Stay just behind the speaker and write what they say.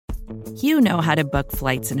You know how to book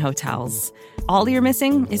flights and hotels. All you're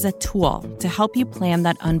missing is a tool to help you plan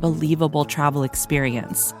that unbelievable travel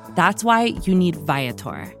experience. That's why you need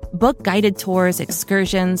Viator. Book guided tours,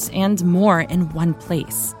 excursions, and more in one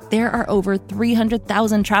place. There are over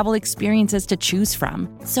 300,000 travel experiences to choose from,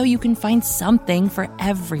 so you can find something for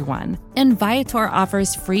everyone. And Viator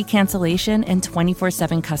offers free cancellation and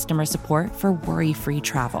 24/7 customer support for worry-free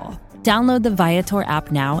travel. Download the Viator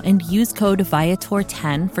app now and use code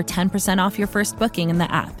Viator10 for 10% off your first booking in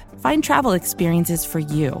the app. Find travel experiences for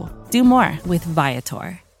you. Do more with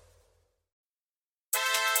Viator.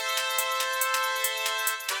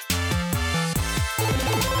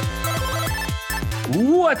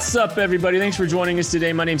 What's up, everybody? Thanks for joining us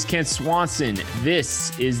today. My name's Kent Swanson.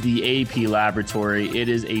 This is the AP Laboratory. It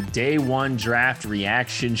is a day one draft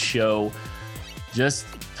reaction show. Just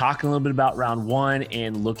talking a little bit about round one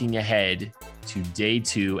and looking ahead to day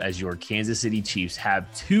two as your Kansas City Chiefs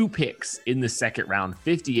have two picks in the second round,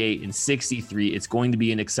 58 and 63. It's going to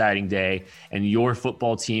be an exciting day, and your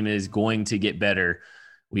football team is going to get better,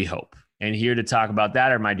 we hope. And here to talk about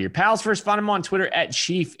that are my dear pals. First, find him on Twitter at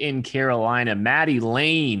Chief in Carolina, Maddie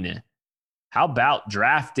Lane. How about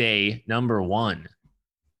draft day number one?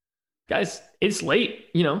 Guys, it's late,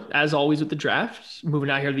 as always with the draft, moving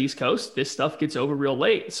out here to the East Coast, this stuff gets over real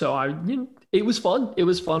late. So it was fun. It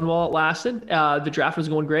was fun while it lasted. The draft was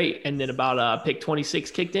going great. And then about pick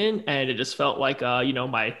 26 kicked in, and it just felt like, I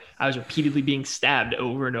was repeatedly being stabbed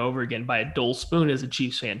over and over again by a dull spoon as a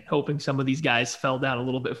Chiefs fan, hoping some of these guys fell down a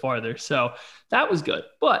little bit farther. So that was good.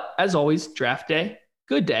 But as always, draft day,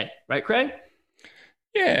 good day, right, Craig?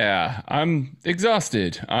 Yeah, I'm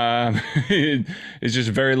exhausted. It's just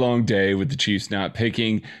a very long day with the Chiefs not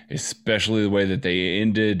picking, especially the way that they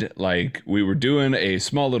ended. Like, we were doing a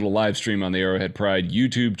small little live stream on the Arrowhead Pride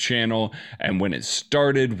YouTube channel, and when it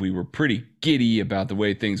started, we were pretty giddy about the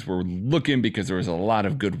way things were looking because there was a lot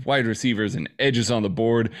of good wide receivers and edges on the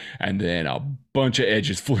board, and then a bunch of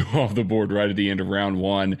edges flew off the board right at the end of round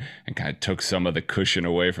one and kind of took some of the cushion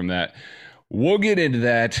away from that. We'll get into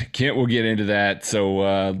that. Kent will get into that.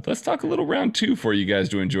 So let's talk a little round two for you guys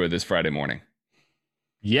to enjoy this Friday morning.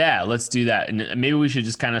 Yeah, let's do that. And maybe we should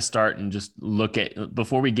just kind of start and just look at,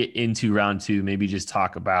 before we get into round two, maybe just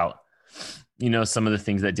talk about, some of the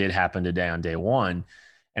things that did happen today on day one.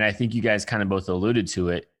 And I think you guys kind of both alluded to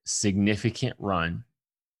it. Significant run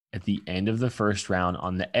at the end of the first round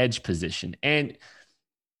on the edge position. And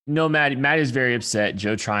Matt is very upset.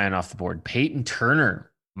 Joe Tryon off the board. Peyton Turner,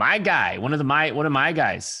 my guy, one of my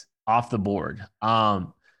guys off the board.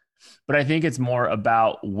 But I think it's more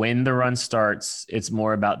about when the run starts. It's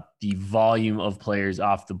more about the volume of players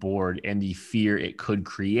off the board and the fear it could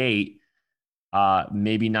create.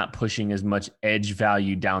 Maybe not pushing as much edge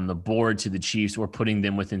value down the board to the Chiefs or putting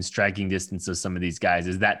them within striking distance of some of these guys.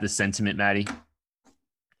 Is that the sentiment, Maddie?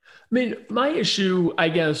 I mean, my issue, I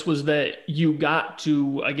guess, was that you got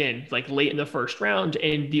to, again, like late in the first round,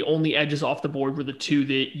 and the only edges off the board were the two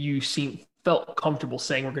that you felt comfortable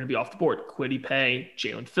saying were going to be off the board. Kwity Paye,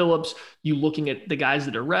 Jaelan Phillips. You looking at the guys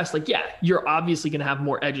that are rest, you're obviously going to have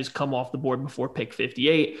more edges come off the board before pick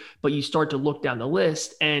 58, but you start to look down the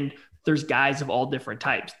list, and there's guys of all different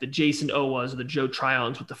types. The Jason Owas, the Joe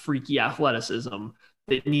Tryons with the freaky athleticism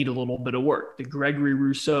that need a little bit of work. The Gregory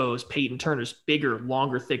Rousseaus, Peyton Turners, bigger,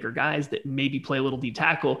 longer, thicker guys that maybe play a little D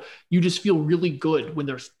tackle. You just feel really good when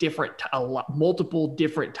there's multiple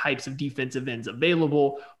different types of defensive ends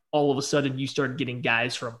available. All of a sudden, you start getting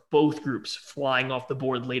guys from both groups flying off the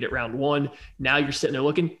board late at round one. Now you're sitting there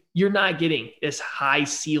looking, you're not getting this high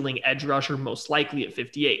ceiling edge rusher, most likely at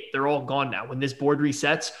 58. They're all gone now. When this board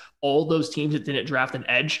resets, all those teams that didn't draft an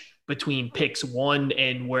edge between picks 1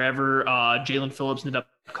 and wherever Jaelan Phillips ended up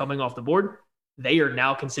coming off the board, they are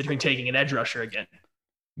now considering taking an edge rusher again.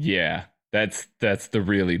 Yeah, that's the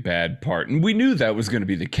really bad part. And we knew that was going to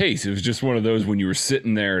be the case. It was just one of those when you were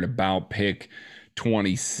sitting there at about pick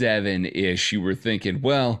 27-ish, you were thinking,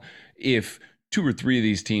 well, if 2 or 3 of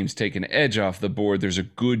these teams take an edge off the board, there's a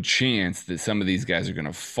good chance that some of these guys are going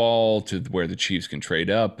to fall to where the Chiefs can trade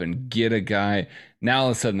up and get a guy. Now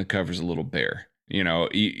all of a sudden the cover's a little bare.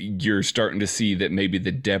 You're starting to see that maybe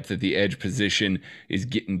the depth at the edge position is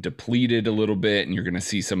getting depleted a little bit, and you're going to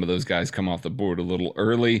see some of those guys come off the board a little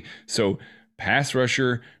early. So pass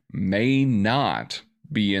rusher may not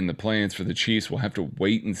be in the plans for the Chiefs. We'll have to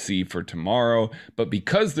wait and see for tomorrow. But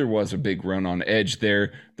because there was a big run on edge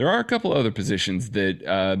there are a couple other positions that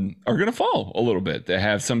are going to fall a little bit, that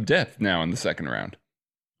have some depth now in the second round.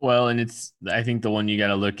 Well, and I think the one you got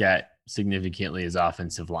to look at significantly is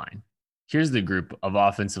offensive line. Here's the group of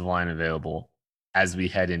offensive line available as we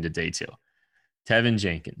head into day two. Tevin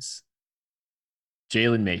Jenkins,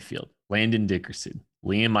 Jalen Mayfield, Landon Dickerson,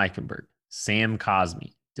 Liam Eichenberg, Sam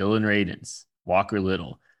Cosmi, Dylan Radins, Walker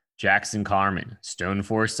Little, Jackson Carman, Stone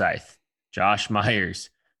Forsyth, Josh Myers,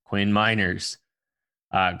 Quinn Miners,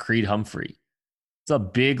 Creed Humphrey. It's a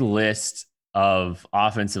big list of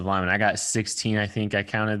offensive linemen. I got 16, I think I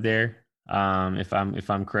counted there. If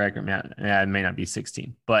I'm correct, it may not be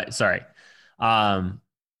 16, but sorry.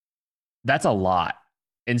 That's a lot.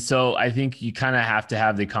 And so I think you kind of have to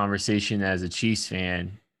have the conversation as a Chiefs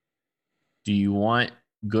fan. Do you want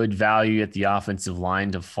good value at the offensive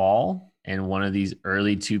line to fall and one of these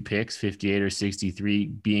early 2 picks, 58 or 63,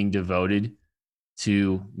 being devoted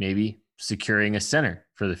to maybe securing a center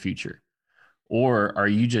for the future? Or are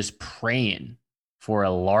you just praying for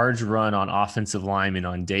a large run on offensive linemen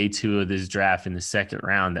on day 2 of this draft in the second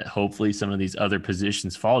round that hopefully some of these other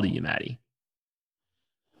positions fall to you, Maddie?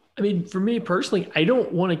 I mean, for me personally, I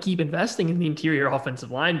don't want to keep investing in the interior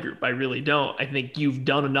offensive line group. I really don't. I think you've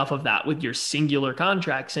done enough of that with your singular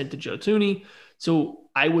contract sent to Joe Thuney. So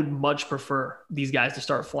I would much prefer these guys to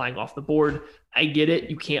start flying off the board. I get it.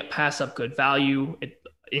 You can't pass up good value.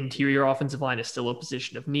 Interior offensive line is still a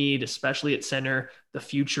position of need, especially at center, the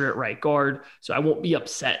future at right guard. So I won't be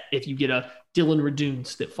upset if you get a Dylan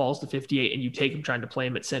Raduns that falls to 58 and you take him trying to play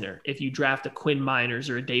him at center. If you draft a Quinn Miners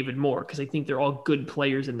or a David Moore, because I think they're all good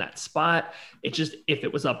players in that spot. It's just, if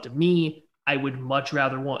it was up to me, I would much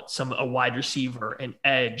rather want a wide receiver, an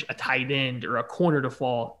edge, a tight end, or a corner to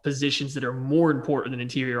fall, positions that are more important than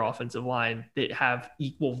interior offensive line that have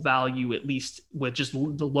equal value, at least with just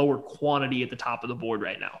the lower quantity at the top of the board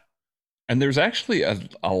right now. And there's actually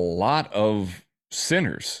a lot of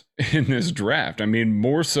centers in this draft. I mean,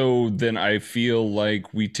 more so than I feel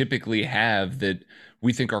like we typically have that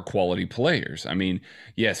we think are quality players. I mean,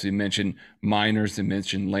 yes, we mentioned Miners, we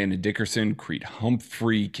mentioned Landon Dickerson, Creed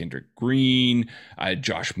Humphrey, Kendrick Green,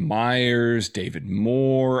 Josh Myers, David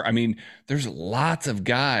Moore. I mean, there's lots of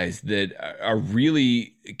guys that are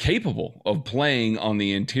really capable of playing on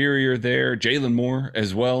the interior there. Jalen Moore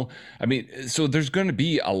as well. I mean, so there's going to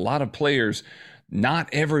be a lot of players. Not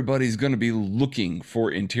everybody's going to be looking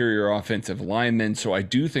for interior offensive linemen. So I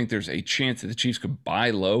do think there's a chance that the Chiefs could buy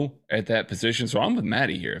low at that position. So I'm with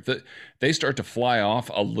Maddie here. If they start to fly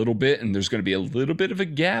off a little bit and there's going to be a little bit of a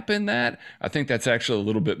gap in that, I think that's actually a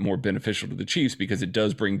little bit more beneficial to the Chiefs because it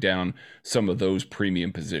does bring down some of those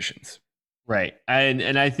premium positions. Right.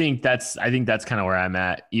 And I think that's kind of where I'm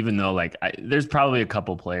at, even though there's probably a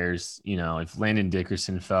couple players, if Landon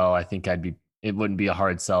Dickerson fell, I think it wouldn't be a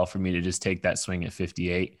hard sell for me to just take that swing at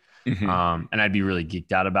 58. Mm-hmm. And I'd be really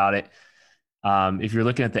geeked out about it. If you're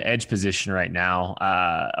looking at the edge position right now,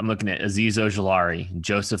 I'm looking at Azeez Ojulari,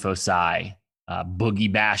 Joseph Osai,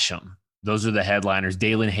 Boogie Basham. Those are the headliners.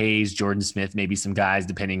 Dalen Hayes, Jordan Smith, maybe some guys,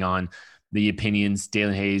 depending on the opinions.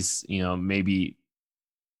 Dalen Hayes, maybe,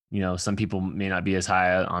 some people may not be as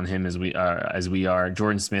high on him as we are.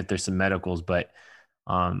 Jordan Smith, there's some medicals, but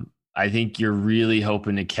I think you're really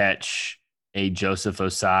hoping to catch a Joseph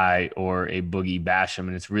Osai or a Boogie Basham.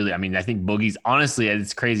 And it's really, I think Boogie's, honestly,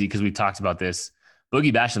 it's crazy because we've talked about this.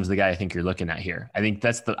 Boogie Basham's the guy I think you're looking at here. I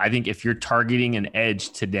think if you're targeting an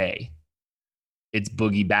edge today, it's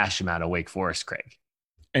Boogie Basham out of Wake Forest, Craig.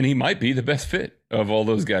 And he might be the best fit of all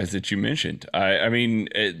those guys that you mentioned.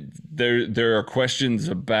 There are questions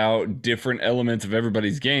about different elements of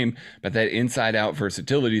everybody's game, but that inside-out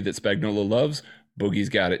versatility that Spagnuolo loves, Boogie's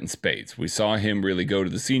got it in spades. We saw him really go to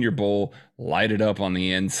the Senior Bowl, light it up on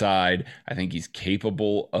the inside. I think he's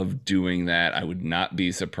capable of doing that. I would not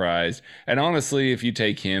be surprised. And honestly, if you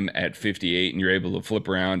take him at 58 and you're able to flip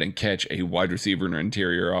around and catch a wide receiver and an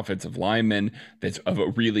interior offensive lineman that's of a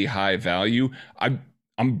really high value,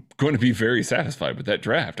 I'm going to be very satisfied with that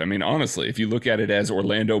draft. I mean, honestly, if you look at it as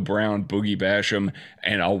Orlando Brown, Boogie Basham,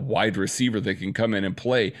 and a wide receiver that can come in and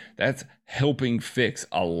play, that's helping fix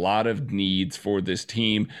a lot of needs for this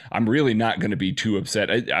team. I'm really not going to be too upset.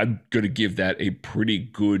 I'm going to give that a pretty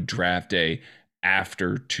good draft day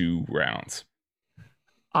after 2 rounds.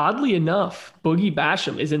 Oddly enough, Boogie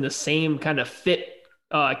Basham is in the same kind of fit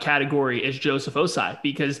category as Joseph Osai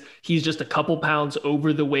because he's just a couple pounds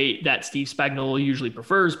over the weight that Steve Spagnuolo usually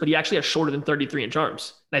prefers, but he actually has shorter than 33-inch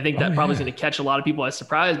arms. And I think that probably is going to catch a lot of people by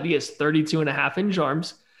surprise. He has 32.5-inch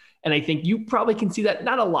arms. And I think you probably can see that,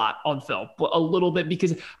 not a lot on film, but a little bit,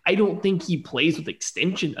 because I don't think he plays with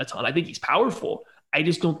extension a ton. I think he's powerful. I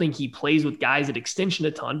just don't think he plays with guys at extension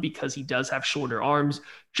a ton because he does have shorter arms.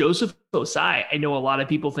 Joseph Osai, I know a lot of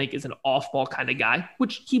people think is an off-ball kind of guy,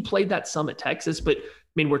 which he played that some at Texas, but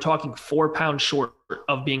we're talking 4 pounds short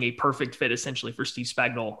of being a perfect fit essentially for Steve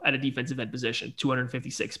Spagnuolo at a defensive end position,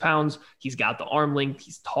 256 pounds. He's got the arm length.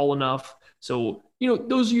 He's tall enough. So,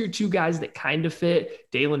 those are your two guys that kind of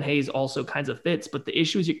fit. Dalen Hayes also kinds of fits, but the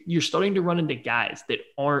issue is you're starting to run into guys that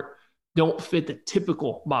don't fit the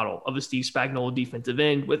typical model of a Steve Spagnuolo defensive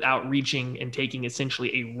end without reaching and taking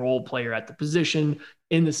essentially a role player at the position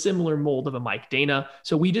in the similar mold of a Mike Dana.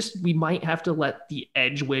 So we might have to let the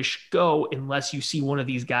edge wish go unless you see one of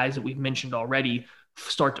these guys that we've mentioned already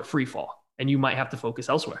start to free fall, and you might have to focus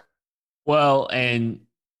elsewhere. Well, and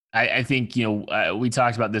I think, we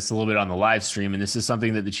talked about this a little bit on the live stream, and this is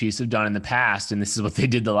something that the Chiefs have done in the past. And this is what they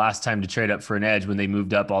did the last time to trade up for an edge when they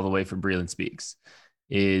moved up all the way for Breeland Speaks,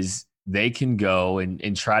 is they can go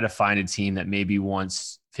and try to find a team that maybe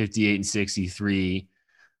wants 58 and 63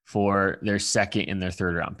 for their second and their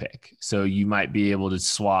third round pick. So you might be able to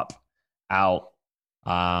swap out,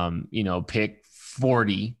 pick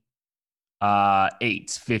 40,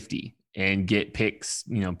 50 and get picks,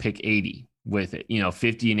 pick 80 with it,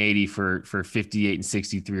 50 and 80 for 58 and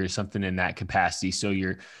 63 or something in that capacity. So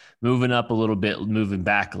you're moving up a little bit, moving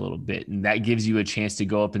back a little bit. And that gives you a chance to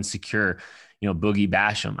go up and secure, Boogie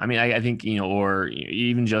Basham. I mean, I think, or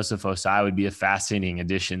even Joseph Osai would be a fascinating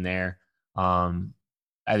addition there.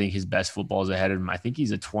 I think his best football is ahead of him. I think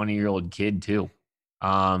he's a 20-year-old kid too.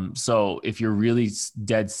 So if you're really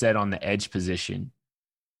dead set on the edge position,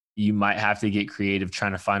 you might have to get creative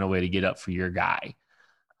trying to find a way to get up for your guy.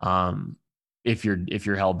 If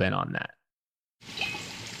you're hell bent on that.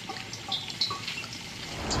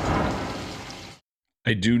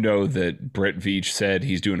 I do know that Brett Veach said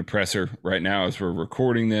he's doing a presser right now as we're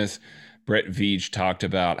recording this. Brett Veach talked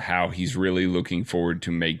about how he's really looking forward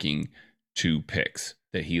to making 2 picks,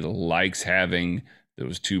 that he likes having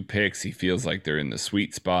those 2 picks. He feels like they're in the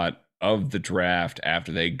sweet spot of the draft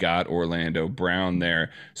after they got Orlando Brown there.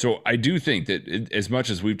 So I do think that as much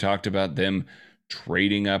as we've talked about them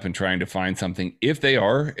trading up and trying to find something, if they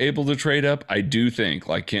are able to trade up, I do think,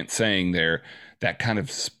 like Kent's saying there, that kind of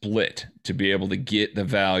split to be able to get the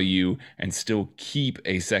value and still keep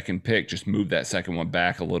a second pick, just move that second one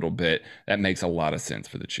back a little bit. That makes a lot of sense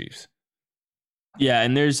for the Chiefs. Yeah.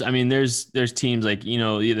 And there's teams like,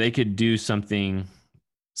 they could do something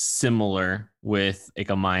similar with like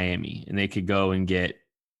a Miami, and they could go and get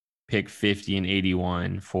pick 50 and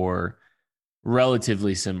 81 for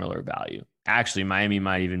relatively similar value. Actually,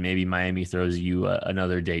 maybe Miami throws you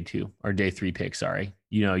another day 2 or day 3 pick. Sorry.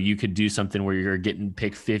 You could do something where you're getting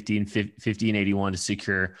pick 50 and 81 to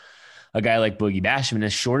secure a guy like Boogie Basham. And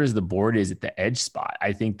as short as the board is at the edge spot,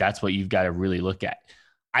 I think that's what you've got to really look at.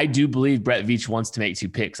 I do believe Brett Veach wants to make 2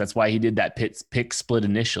 picks. That's why he did that pick split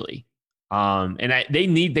initially. They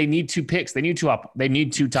need 2 picks. They need 2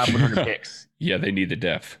 top 100 picks. Yeah, they need the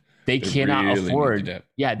depth. They cannot afford.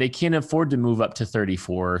 Yeah, they can't afford to move up to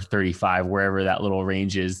 34, 35, wherever that little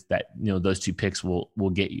range is that those 2 picks will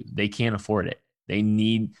get you. They can't afford it. They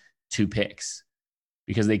need 2 picks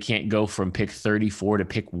because they can't go from pick 34 to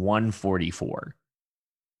pick 144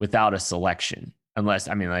 without a selection. Unless,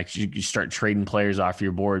 you start trading players off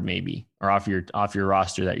your board maybe, or off your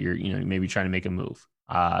roster that you're maybe trying to make a move.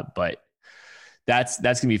 But that's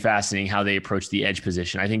going to be fascinating how they approach the edge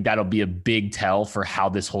position. I think that'll be a big tell for how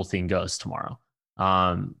this whole thing goes tomorrow.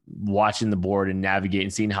 Watching the board and navigate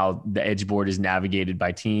and seeing how the edge board is navigated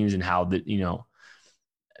by teams and how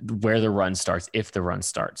where the run starts, if the run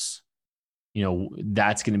starts.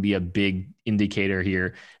 That's going to be a big indicator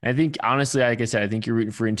here. And I think, honestly, like I said, I think you're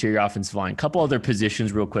rooting for interior offensive line. A couple other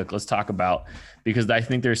positions real quick let's talk about, because I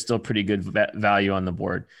think there's still pretty good value on the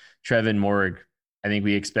board. Trevin Moehrig, I think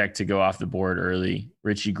we expect to go off the board early.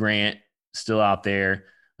 Richie Grant, still out there.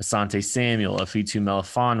 Asante Samuel, Afitu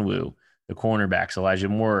Melifonwu, the cornerbacks, Elijah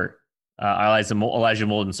Molden,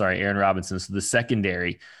 Aaron Robinson. So the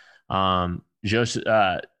secondary.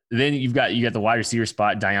 Then you got the wide receiver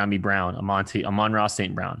spot, Dyami Brown, Amon-Ra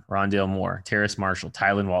St. Brown, Rondale Moore, Terrace Marshall,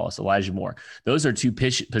 Tylan Wallace, Elijah Moore. Those are 2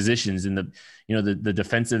 positions in the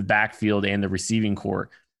defensive backfield and the receiving core.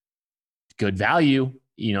 Good value.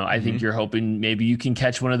 I think you're hoping maybe you can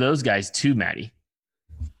catch one of those guys too, Maddie.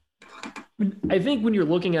 I think when you're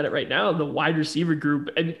looking at it right now, the wide receiver group,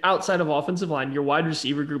 and outside of offensive line, your wide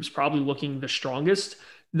receiver group's probably looking the strongest.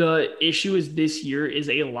 The issue is this year is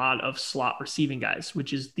a lot of slot receiving guys,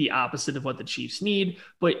 which is the opposite of what the Chiefs need.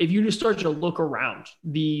 But if you just start to look around,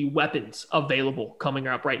 the weapons available coming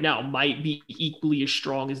up right now might be equally as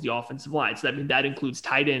strong as the offensive line. So that includes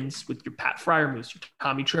tight ends with your Pat Freiermuths, your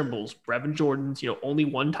Tommy Trimbles, Brevin Jordans. Only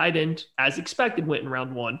 1 tight end, as expected, went in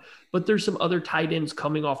round 1. But there's some other tight ends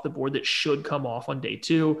coming off the board that should come off on day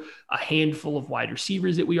 2. A handful of wide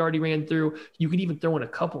receivers that we already ran through. You could even throw in a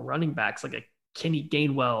couple running backs like a Kenny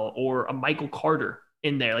Gainwell or a Michael Carter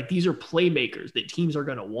in there. Like these are playmakers that teams are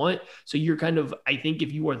going to want. So you're kind of, I think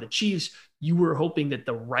if you are the Chiefs, you were hoping that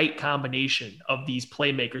the right combination of these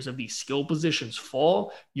playmakers, of these skill positions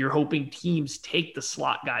fall. You're hoping teams take the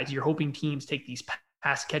slot guys. You're hoping teams take these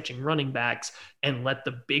pass catching running backs and let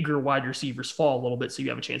the bigger wide receivers fall a little bit so you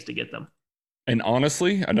have a chance to get them. And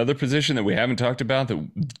honestly, another position that we haven't talked about that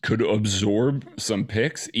could absorb some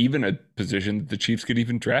picks, even a position that the Chiefs could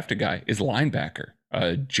even draft a guy, is linebacker.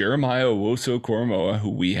 Jeremiah Owusu-Koramoah, who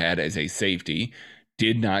we had as a safety,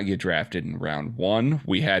 did not get drafted in round 1.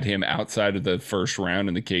 We had him outside of the first round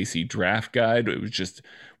in the KC draft guide. It was just,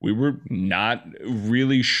 we were not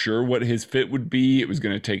really sure what his fit would be. It was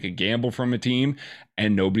going to take a gamble from a team,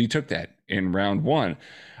 and nobody took that in round 1.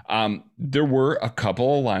 There were a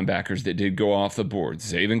couple of linebackers that did go off the board.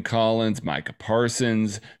 Zaven Collins, Micah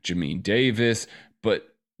Parsons, Jamin Davis, but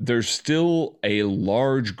there's still a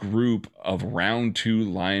large group of round 2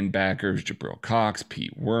 linebackers, Jabril Cox,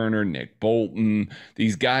 Pete Werner, Nick Bolton,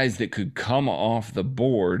 these guys that could come off the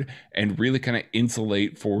board and really kind of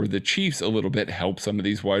insulate for the Chiefs a little bit, help some of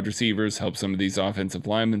these wide receivers, help some of these offensive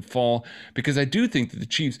linemen fall, because I do think that the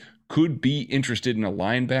Chiefs could be interested in a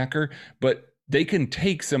linebacker, but they can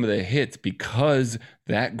take some of the hits because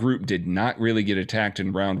that group did not really get attacked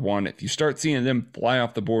in round 1. If you start seeing them fly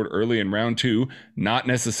off the board early in round 2, not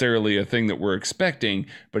necessarily a thing that we're expecting,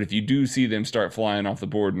 but if you do see them start flying off the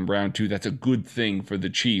board in round 2, that's a good thing for the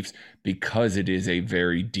Chiefs because it is a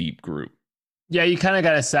very deep group. Yeah, you kind of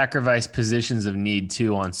got to sacrifice positions of need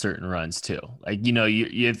too on certain runs too. Like, you know,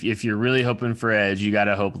 if you're really hoping for edge, you got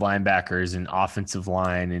to hope linebackers and offensive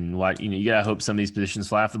line and you got to hope some of these positions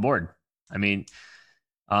fly off the board. I mean,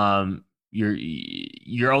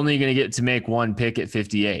 you're only going to get to make one pick at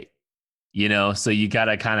 58, you know, so you got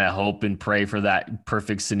to kind of hope and pray for that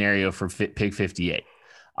perfect scenario for pick 58.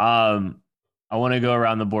 I want to go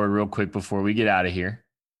around the board real quick before we get out of here.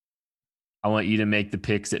 I want you to make the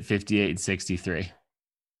picks at 58 and 63.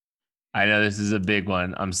 I know this is a big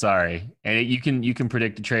one. I'm sorry. And you can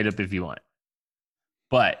predict a trade up if you want,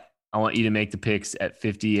 but I want you to make the picks at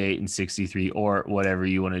 58 and 63 or whatever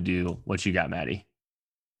you want to do. What you got, Maddie?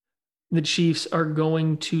 The Chiefs are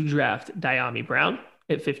going to draft Dyami Brown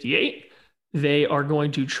at 58. They are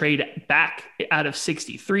going to trade back out of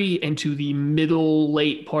 63 into the middle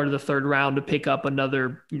late part of the 3rd round to pick up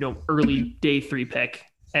another, early day 3 pick.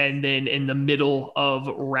 And then in the middle of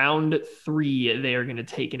round 3, they are going to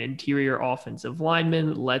take an interior offensive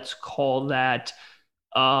lineman. Let's call that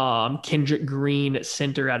Kendrick Green,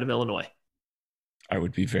 center out of Illinois. I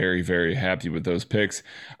would be very, very happy with those picks.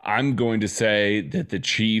 I'm going to say that the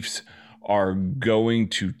Chiefs are going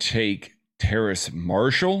to take Terrace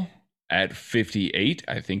Marshall at 58.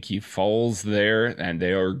 I think he falls there, and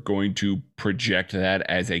they are going to project that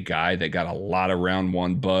as a guy that got a lot of round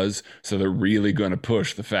 1 buzz. So they're really going to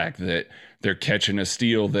push the fact that they're catching a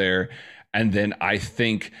steal there. And then I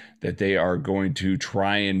think that they are going to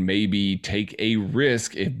try and maybe take a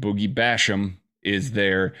risk if Boogie Basham is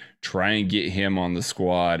there, try and get him on the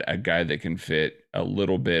squad, a guy that can fit a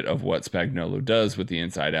little bit of what Spagnuolo does with the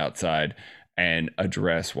inside-outside and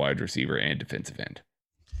address wide receiver and defensive end.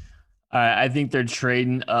 I think they're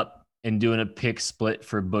trading up and doing a pick split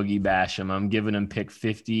for Boogie Basham. I'm giving them pick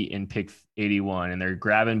 50 and pick 81, and they're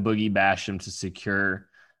grabbing Boogie Basham to secure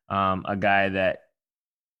a guy that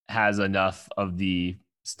has enough of the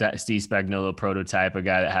Steve Spagnuolo prototype, a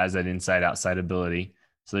guy that has that inside-outside ability.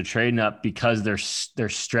 So they're trading up because they're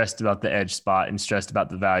stressed about the edge spot and stressed about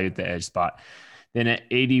the value at the edge spot. Then at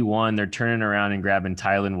 81, they're turning around and grabbing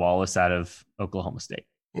Tylan Wallace out of Oklahoma State.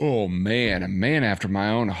 Oh, man, a man after my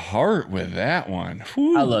own heart with that one.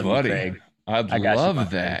 Whew, I love buddy. you, Craig. I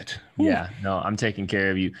love that. Yeah, no, I'm taking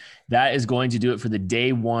care of you. That is going to do it for the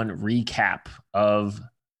day 1 recap of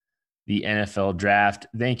the NFL draft.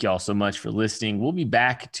 Thank you all so much for listening. We'll be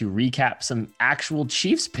back to recap some actual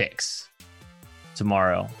Chiefs picks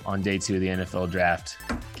tomorrow on day 2 of the NFL draft.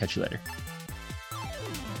 Catch you later.